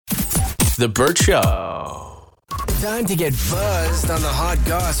The Burt Show. Time to get buzzed on the hot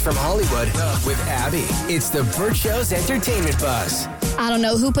goss from Hollywood with Abby. It's the Burt Show's entertainment buzz. I don't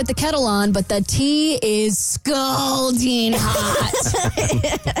know who put the kettle on, but the tea is scalding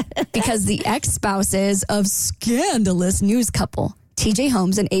hot. Because the ex-spouses of scandalous news couple TJ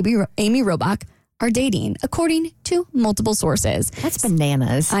Holmes and Amy Robach are dating, according to multiple sources. That's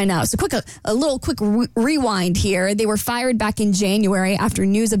bananas. I know. So a little quick rewind here. They were fired back in January after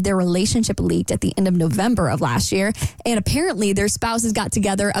news of their relationship leaked at the end of November of last year. And apparently their spouses got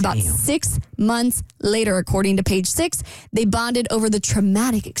together about 6 months later, according to Page Six. They bonded over the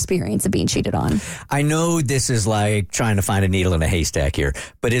traumatic experience of being cheated on. I know this is like trying to find a needle in a haystack here,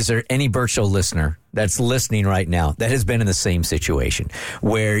 but is there any Burt Show listener that's listening right now that has been in the same situation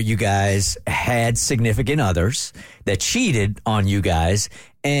where you guys had significant others that cheated on you guys,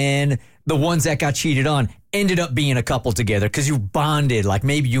 and the ones that got cheated on ended up being a couple together because you bonded, like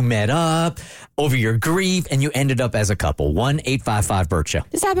maybe you met up over your grief and you ended up as a couple? 1-855-BURT-SHOW.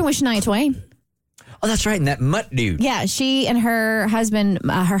 This happened with Shania Twain. Oh, that's right. And that Mutt dude. Yeah, she and her husband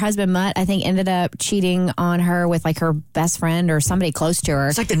Mutt, I think, ended up cheating on her with like her best friend or somebody close to her.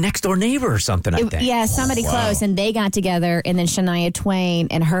 It's like the next door neighbor or something, I think. Yeah, somebody close. And they got together, and then Shania Twain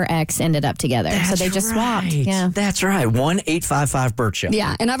and her ex ended up together. So they just swapped. Yeah. That's right. 1-855-BURT-SHOW.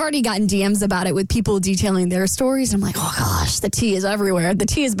 Yeah, and I've already gotten DMs about it with people detailing their stories. I'm like, oh gosh, the tea is everywhere. The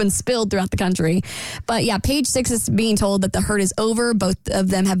tea has been spilled throughout the country. But yeah, Page Six is being told that the hurt is over. Both of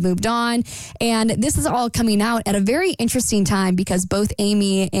them have moved on. And this is all coming out at a very interesting time because both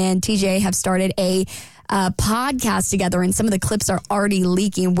Amy and TJ have started a podcast together, and some of the clips are already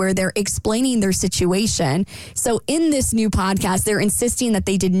leaking where they're explaining their situation. So in this new podcast, they're insisting that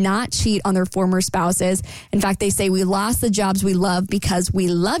they did not cheat on their former spouses. In fact, they say we lost the jobs we love because we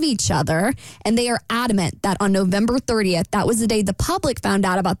love each other. And they are adamant that on November 30th, that was the day the public found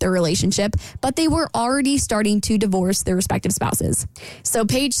out about their relationship, but they were already starting to divorce their respective spouses. So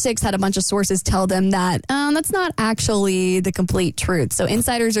Page Six had a bunch of sources tell them that that's not actually the complete truth. So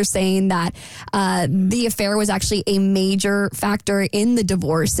insiders are saying that the affair was actually a major factor in the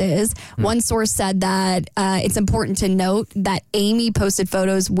divorces. One source said that it's important to note that Amy posted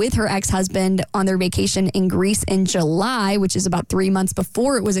photos with her ex-husband on their vacation in Greece in July, which is about 3 months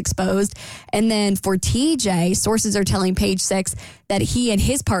before it was exposed. And then for TJ, sources are telling Page Six that he and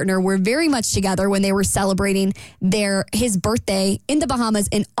his partner were very much together when they were celebrating his birthday in the Bahamas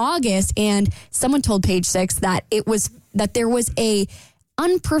in August. And someone told Page Six that there was a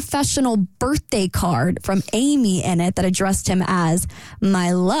unprofessional birthday card from Amy in it that addressed him as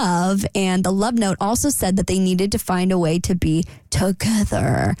my love. And the love note also said that they needed to find a way to be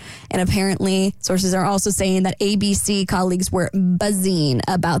together. And apparently sources are also saying that ABC colleagues were buzzing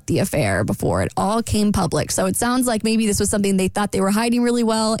about the affair before it all came public. So it sounds like maybe this was something they thought they were hiding really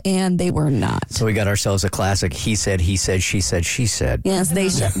well, and they were not. So we got ourselves a classic. He said, she said. Yes, they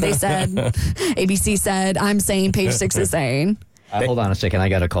said. ABC said, I'm saying, Page Six is saying. Hold on a second. I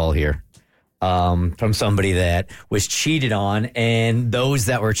got a call here from somebody that was cheated on, and those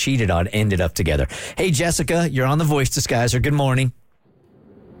that were cheated on ended up together. Hey, Jessica, you're on the Voice Disguiser. Good morning.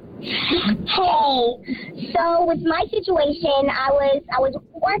 Hey, so with my situation, I was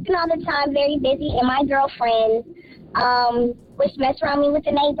working all the time, very busy, and my girlfriend was messing around me with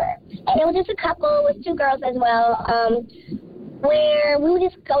the neighbor. And it was just a couple, it was two girls as well, where we would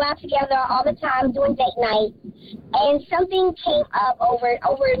just go out together all the time doing date night. And something came up over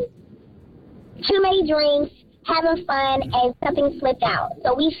too many drinks, having fun, and something slipped out.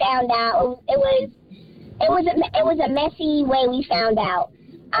 So we found out it was a messy way we found out.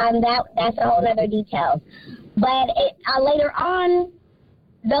 That's a whole other detail. But later on,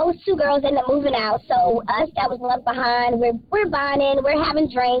 those two girls ended up moving out. So us that was left behind, we're bonding, we're having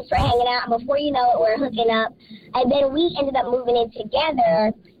drinks, we're hanging out, and before you know it, we're hooking up. And then we ended up moving in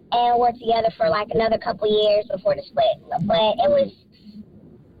together, and we're together for like another couple years before the split. But it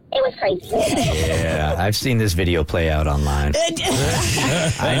was crazy. Yeah, I've seen this video play out online.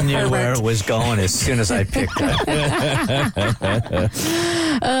 I knew where it was going as soon as I picked it.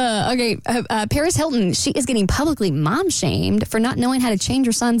 Okay, Paris Hilton, she is getting publicly mom-shamed for not knowing how to change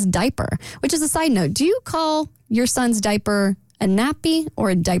her son's diaper, which is a side note. Do you call your son's diaper a nappy or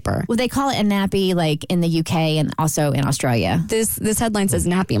a diaper? Well, they call it a nappy like in the UK and also in Australia. This headline says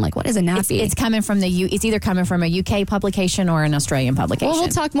nappy. I'm like, what is a nappy? It's coming from it's either coming from a UK publication or an Australian publication. Well, we'll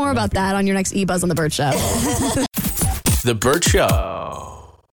talk more about that on your next eBuzz on The Burt Show. The Burt Show.